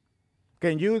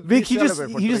 Can you, Vic? He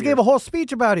just gave a whole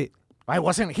speech about it. I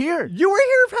wasn't here. You were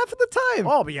here half of the time.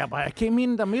 Oh, yeah, but I came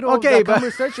in the middle of the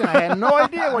conversation. I had no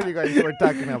idea what you guys were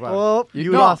talking about. Well,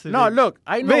 you lost it. No, look,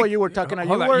 I know what you were talking about.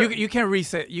 Hold on. You can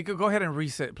reset. You could go ahead and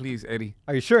reset, please, Eddie.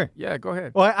 Are you sure? Yeah, go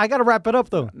ahead. Well, I got to wrap it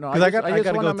up, though. No, I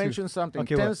just want to mention something.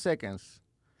 Okay, 10 seconds.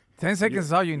 10 seconds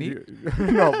is all you need.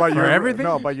 Everything.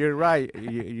 No, but you're right.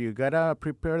 You gotta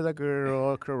prepare the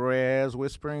girl, caress,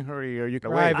 whisper in her ear. You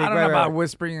can I don't know about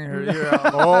whispering in her ear.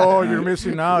 Oh, you're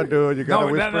missing out, dude. You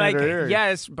gotta whisper in her ear.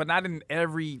 Yes, but not in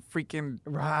every freaking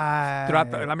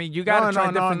throughout the. I mean, you gotta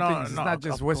try different things. It's not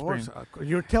just whispering.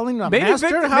 You're telling a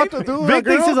master how to do it. Vic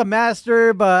thinks he's a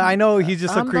master, but I know he's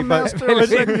just a creep.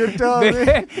 You're telling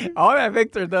me. All that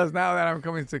Victor does now that I'm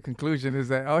coming to the conclusion is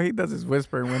that all he does is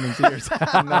whisper in women's ears.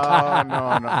 No.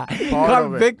 Call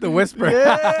Vic the Whisper.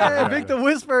 Yeah, Vic the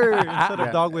Whisper instead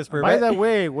of Dog Whisper. By the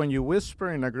way, when you whisper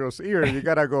in a girl's ear, you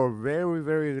gotta go very,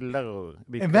 very low.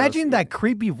 Imagine that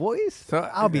creepy voice. So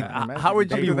I'll be. How would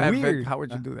you do that, Vic? How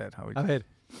would you do that? Ahead.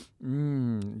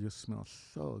 You smell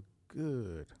so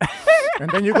good. And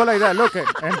then you go like that. Look,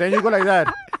 and then you go like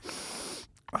that.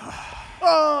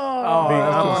 Sorry.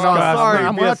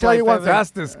 I'm gonna tell you one thing.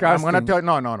 That's disgusting. I'm gonna tell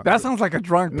you. No. That sounds like a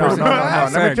drunk person. No.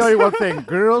 Let me tell you one thing.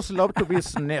 Girls love to be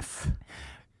sniffed.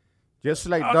 Just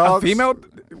like dogs. A female?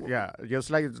 Yeah, just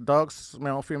like dogs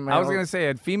smell female. I was gonna say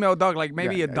a female dog, like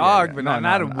maybe a dog, but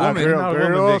not a woman.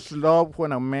 Girls love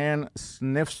when a man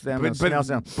sniffs them and smells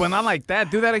them. But not like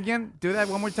that. Do that again. Do that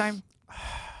one more time.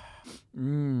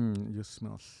 You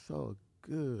smell so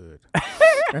good.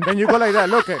 And then you go like that.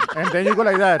 Look, and then you go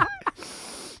like that.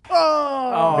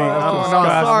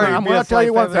 Sorry. I'm gonna tell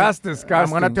you one thing. That's disgusting.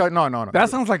 I'm gonna tell you. No. That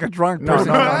sounds like a drunk person.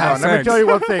 No. Let me tell you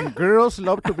one thing. Girls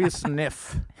love to be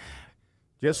sniffed.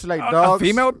 Just like dogs. A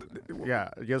female? Yeah,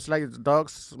 just like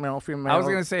dogs smell female. I was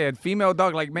going to say a female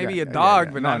dog, like maybe Yeah, a dog,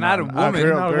 yeah. but No, not a no. woman.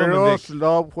 Not a woman, Girls Vic.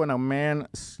 love when a man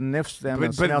sniffs them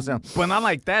and smells them. But not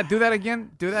like that. Do that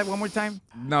again. Do that one more time.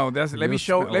 No, that's. Let me You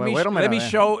show. smell- Let me. wait a minute, Let me man.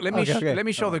 show. Let me. Okay. Let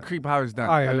me show the creep how it's done.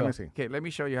 All right, Let go. me see. Okay, let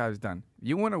me show you how it's done.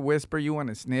 You want to whisper, you want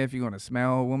to sniff, you want to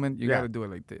smell a woman, you Yeah. got to do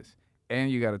it like this. And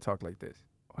you got to talk like this.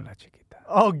 Hola, chiquita.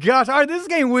 Oh gosh! All right, this is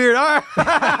getting weird. All right,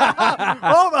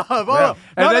 hold up, hold up.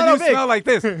 And then you Vic. smell like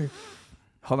this.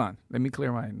 Hold on. Let me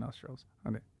clear my nostrils.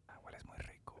 Hueles muy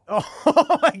rico.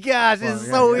 Oh my gosh, this is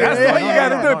so weird. That's the way you got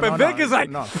to do it. But Vic is like,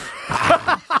 No.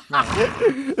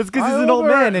 It's because he's an old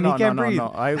man and he can't breathe. No.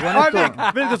 I All right, wanted Vic,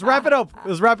 to. Vic, let's wrap it up.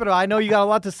 Let's wrap it up. I know you got a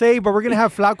lot to say, but we're gonna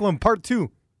have Flaco in part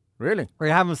 2. Really? We're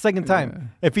gonna have him a second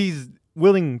time if he's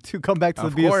willing to come back to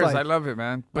of the BS course, life. I love it,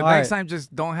 man. But All next right. time,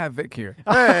 just don't have Vic here.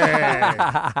 Hey.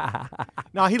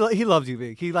 No, he loves you,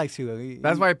 Vic. He likes you.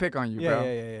 That's why I pick on you, Yeah, bro.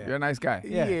 yeah. You're a nice guy.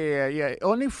 Yeah. Yeah.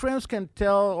 Only friends can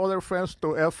tell other friends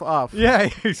to F off. Yeah,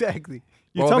 exactly.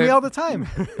 You Well, tell me then- all the time.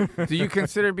 Do you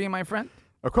consider being my friend?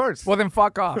 Of course. Well, then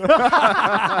fuck off. Nah,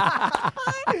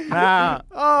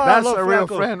 Oh, I that's love a real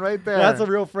Flaco. friend right there. That's a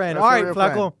real friend. That's All a right, real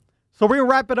Flaco. friend. So we're gonna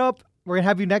wrap it up. We're gonna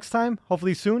have you next time,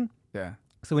 hopefully soon. Yeah.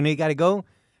 So we know you gotta go.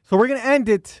 So we're gonna end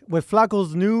it with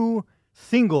Flaco's new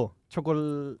single,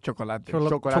 Chocolate. Chocolate.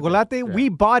 Yeah. We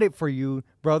bought it for you,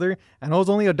 brother, and it was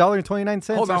only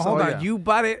 $1.29. Hold on. yeah. You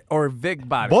bought it or Vic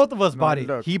bought it? Both of us bought it.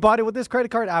 look. He bought it with his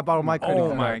credit card. I bought it with my credit Oh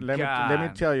card. my let God. me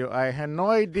tell you, I had no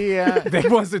idea. Vic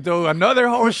wants to do another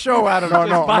whole show out of No,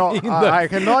 just buying the, I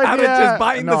had no out idea. of just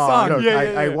buying the No, song. look, Yeah,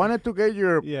 I yeah. wanted to get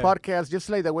your Yeah. podcast just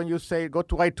like that when you say go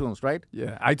to iTunes, right?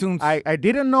 Yeah, iTunes. I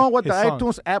didn't know what the His song.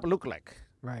 iTunes app looked like.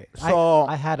 Right. So-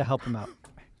 I had to help him out.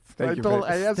 Thank you, told, Vic.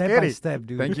 I asked Step by Eddie. step,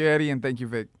 dude. Thank you, Eddie, and thank you,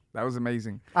 Vic. That was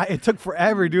amazing. It took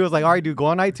forever, dude. I was like, all right, dude, go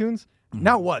on iTunes.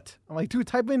 Now what? I'm like, dude,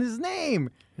 type in his name.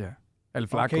 Yeah. El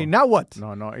Flaco. Okay, now what?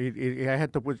 No, I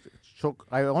had to put.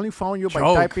 I only found you by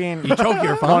Choke. typing. You choke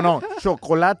your phone? No,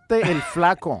 Chocolate el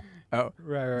Flaco. Oh.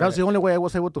 Right. That's the only way I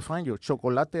was able to find you.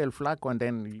 Chocolate el Flaco, and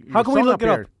then. How your can we song look it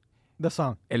appeared. up? The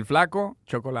song. El Flaco,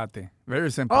 Chocolate. Very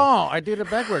simple. Oh, I did it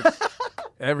backwards.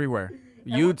 Everywhere.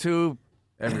 YouTube,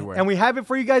 everywhere. And we have it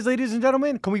for you guys, ladies and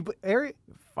gentlemen. Can we air it?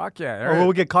 Fuck yeah. Or will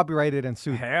we get copyrighted and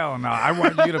sued? Hell no. I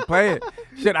want you to play it.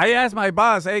 Shit, I asked my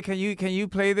boss, hey, can you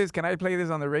play this? Can I play this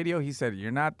on the radio? He said,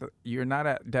 you're not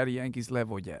at Daddy Yankee's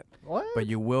level yet. What? But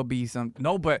you will be some.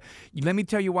 No, but let me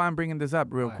tell you why I'm bringing this up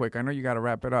real quick. I know you got to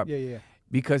wrap it up. Yeah.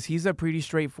 Because he's a pretty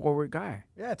straightforward guy.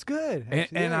 Yeah, it's good. And,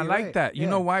 Actually, and yeah, I you're like right. that. You Yeah.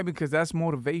 know why? Because that's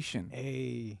motivation.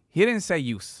 Hey, He didn't say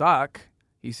you suck.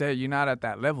 He said you're not at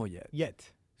that level yet.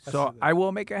 yet. So I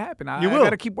will make it happen. I will. got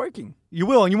to keep working. You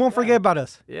will, and you won't forget about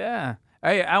us. Yeah.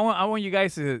 Hey, I want you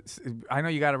guys to. I know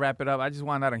you got to wrap it up. I just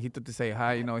want Naranjito to say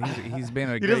hi. You know, he's been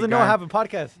a He great doesn't know guy. I have a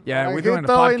podcast. Yeah, we're doing a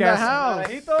Naranjito in the podcast. house.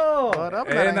 Naranjito. What up,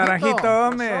 Hey, Naranjito, What's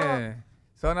hombre.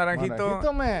 So, up? Naranjito.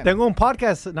 Naranjito, man. Tengo un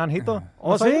podcast, Naranjito.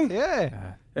 ¿Oh, sí?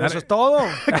 Yeah. Eso es todo.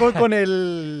 con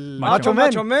el Macho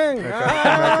Macho Man.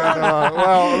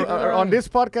 Well, on this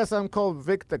podcast, I'm called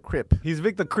Vic the Crip. He's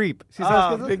Vic the Creep. ¿Sí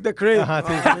sabes qué es? Big the Crib. Ajá,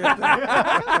 sí.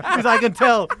 Because I can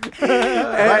tell.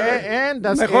 And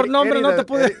that's Mejor Eddie- nombre Eddie no the-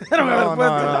 te pude- Eddie- no me lo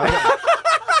puedo-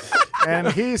 And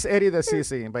he's Eddie the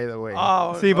Sisi, by the way.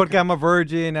 Oh, See, porque I'm a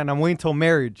virgin and I'm waiting till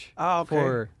marriage. Ah, okay.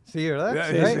 For, see, ¿verdad? Yeah,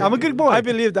 Sí, he's- right? I'm a good boy. I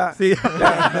believe that. See,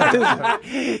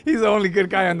 He's the only good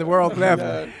guy in the world left.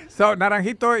 So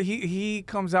Naranjito, he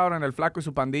comes out on El Flaco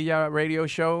Su Pandilla radio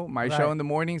show, my show Right. in the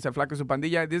mornings, El Flaco Su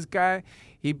Pandilla. This guy,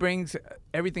 he brings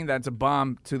everything that's a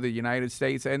bomb to the United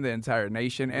States and the entire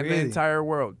nation and the Really? entire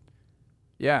world.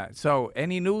 Yeah. So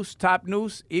any news, top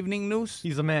news, evening news,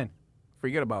 he's a man.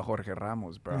 forget about Jorge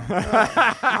Ramos, bro.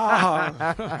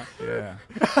 Yeah.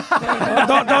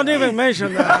 Don't even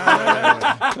mention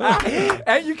that.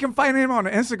 And you can find him on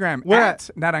Instagram Where at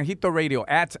Naranjito Radio.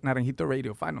 At Naranjito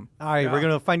Radio. Find him. All right, we're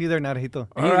going to find you there, Naranjito.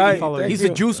 He- All right, follow thank He's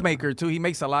you. a juice maker too. He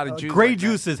makes a lot of juice. Great like that.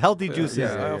 juices, healthy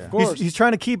juices. Of course. He's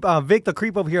trying to keep Vic the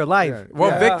Creep over here alive. Well,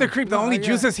 Yeah. Victor Creep, the only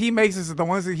juices he makes is the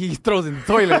ones that he throws in the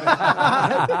toilet.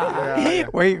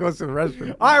 Where he goes to the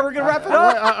restroom. All right, we're going to wrap it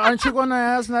up. Aren't you gonna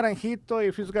ask Naranjito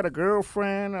if he's got a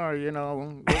girlfriend or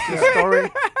what's his story?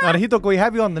 Naranjito, can we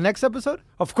have you on the next episode?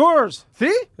 Of course.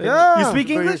 See? Yeah. You speak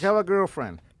Do you English? have a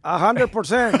girlfriend?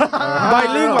 100%.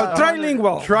 Bilingual.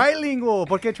 Trilingual. Trilingual.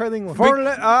 ¿Por qué trilingual?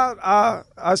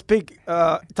 I speak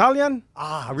Italian,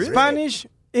 Really? Spanish,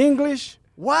 English.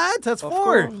 What? That's Of four.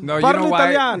 course. No, you Parlo know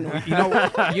why? italiano.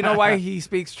 You know why he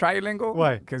speaks trilingual?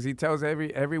 Why? Because he tells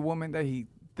every woman that he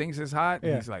thinks is hot,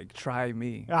 Yeah. he's like, try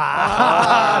me.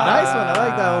 Nice one. I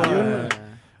like that one.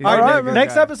 All right, a good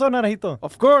next guy. episode, Naranjito.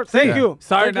 Of course. Thank you.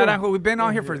 Sorry, Naranjo. We've been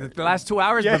on here for the last 2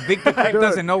 hours, but Victor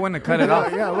doesn't know when to cut it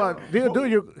off. Yeah, well,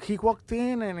 he walked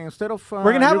in and instead of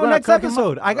We're gonna have him next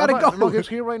episode. I gotta go. Look, he's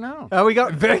here right now. We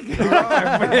got Vic. wait,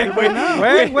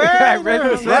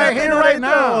 Right here, right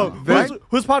now.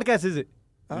 Whose podcast is it?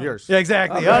 Yours. Yeah,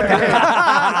 exactly. Okay.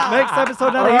 Next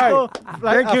episode, Naranjito.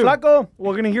 Thank you. Flaco,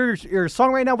 we're gonna hear your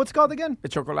song right now. What's it called again? El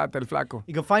Chocolate, El Flaco.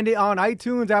 You can find it on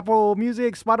iTunes, Apple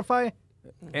Music, Spotify.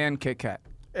 And Kit Kat.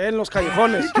 En los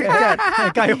callejones.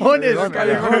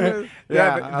 Callejones.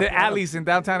 Yeah, the alleys in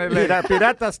downtown LA.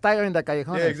 Pirata style in the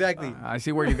callejones. Yeah, exactly. I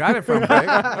see where you got it from, Vic.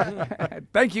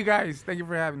 Thank you, guys. Thank you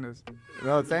for having us.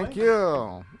 No, thank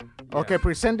you. Okay,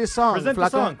 present this song. Present the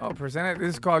Flaco. song. Oh, present it.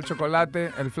 This is called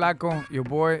Chocolate, El Flaco. Your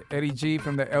boy, Eddie G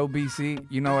from the LBC.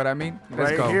 You know what I mean?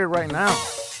 Let's Right go. here, right now.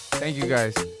 Thank you,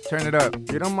 guys. Turn it up.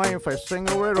 You don't mind if I sing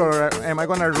over it, or am I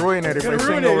gonna ruin it if I sing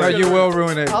ruin it. over No, it? you will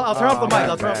ruin it. I'll turn off the mic.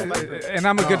 I'll turn off the mic. And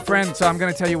I'm a good friend, so I'm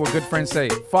going to tell you what good friends say.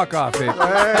 Fuck off, Vic.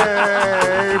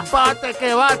 Hey, bate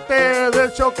que bate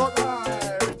del chocolate.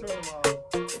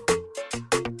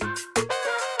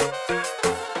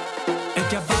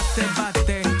 Ella bate,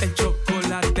 bate el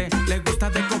chocolate. Le gusta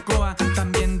de cocoa,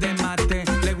 también de mate.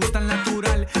 Le gusta el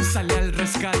natural, sale al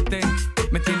rescate.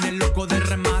 Me tiene loco de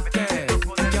remate.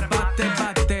 Ella bate,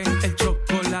 bate el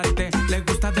chocolate. Le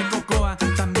gusta de cocoa,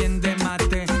 también de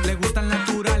mate. Le gusta el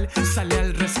natural, sale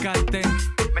al rescate.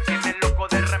 Me tiene loco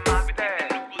de remate.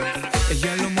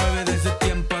 Ella lo mueve desde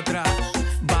tiempo atrás.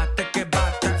 Bate que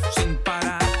bate sin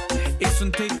parar. Hizo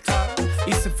un TikTok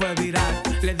y se fue viral.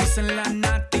 Le dicen la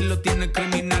nata y lo tiene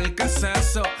criminal. ¿Qué es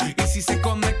eso? Y si se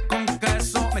come con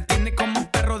queso, me tiene como un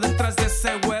perro detrás de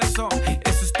ese hueso.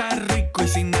 Eso está rico y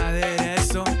sin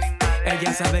aderezo.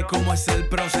 Ella sabe cómo es el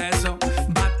proceso.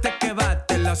 Bate que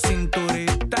bate la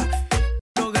cinturita.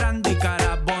 Lo grande y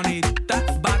cara bonita.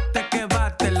 Bate que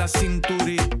bate la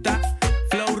cinturita.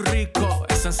 Flow rico,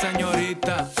 esa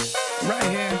señorita.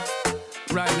 Right here,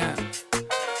 right now.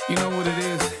 You know what it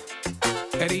is.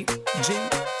 Eddie G,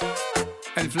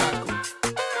 el flaco.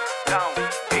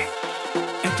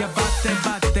 Ella bate,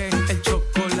 bate el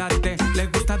chocolate. Le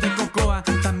gusta de cocoa,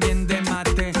 también de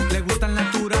mate. Le gusta el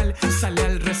natural, sale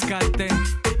al rescate.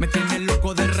 Me tiene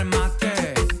loco de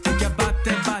remate. Ella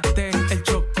bate, bate el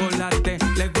chocolate.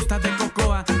 Le gusta de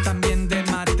cocoa, también de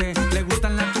mate. Le gusta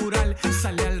el natural,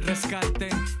 sale al rescate.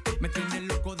 Me tiene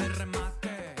loco de remate.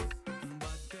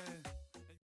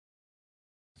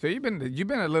 So you've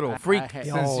been a little freak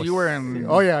since you were in.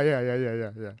 Oh, yeah.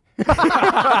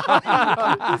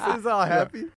 This is all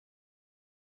happy.